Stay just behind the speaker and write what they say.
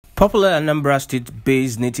Popular Anambra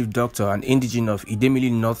State-based native doctor and indigene of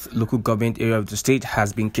Idemili North local government area of the state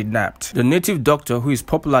has been kidnapped. The native doctor, who is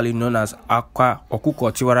popularly known as AKWA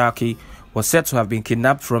OKUKO TIWARA, was said to have been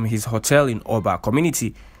kidnapped from his hotel in Oba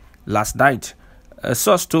community last night. A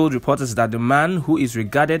source told reporters that the man, who is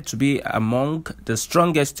regarded to be among the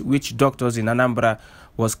strongest witch doctors in Anambra,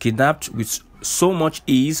 was kidnapped with so much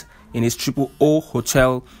ease in his O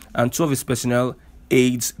hotel, and 2 of his personnel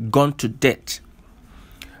aides gone to death.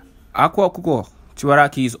 AKWA OKUKO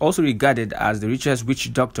TIWARA is also regarded as the richest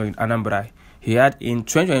witch doctor in Anambra. He had in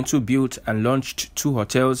 2022 built and launched 2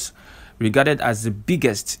 hotels, regarded as the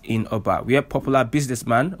biggest in Oba, where popular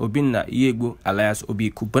businessman Obinna Yegbu alias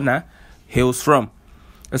Obi Kubana hails from.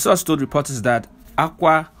 A source told reporters that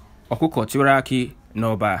AKWA OKUKO TIWARA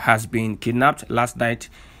Noba has been kidnapped last night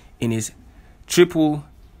in his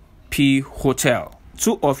P hotel.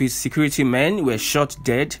 2 of his security men were shot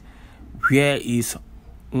dead, where is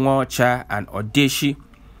Ngocha and Odeshi.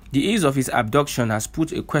 The ease of his abduction has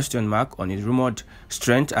put a question mark on his rumored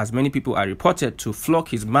strength, as many people are reported to flock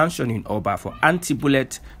his mansion in Oba for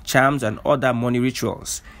anti-bullet charms and other money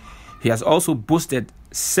rituals. He has also boasted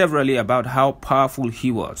severally about how powerful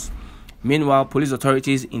he was. Meanwhile, police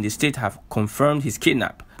authorities in the state have confirmed his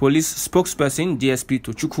kidnap. Police spokesperson DSP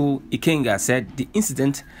Tochukwu Ikenga said the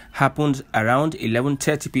incident happened around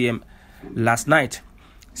 11:30 p.m. last night.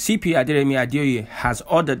 CP Aderemi Adeoye has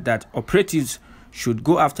ordered that operatives should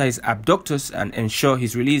go after his abductors and ensure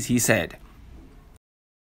his release, he said.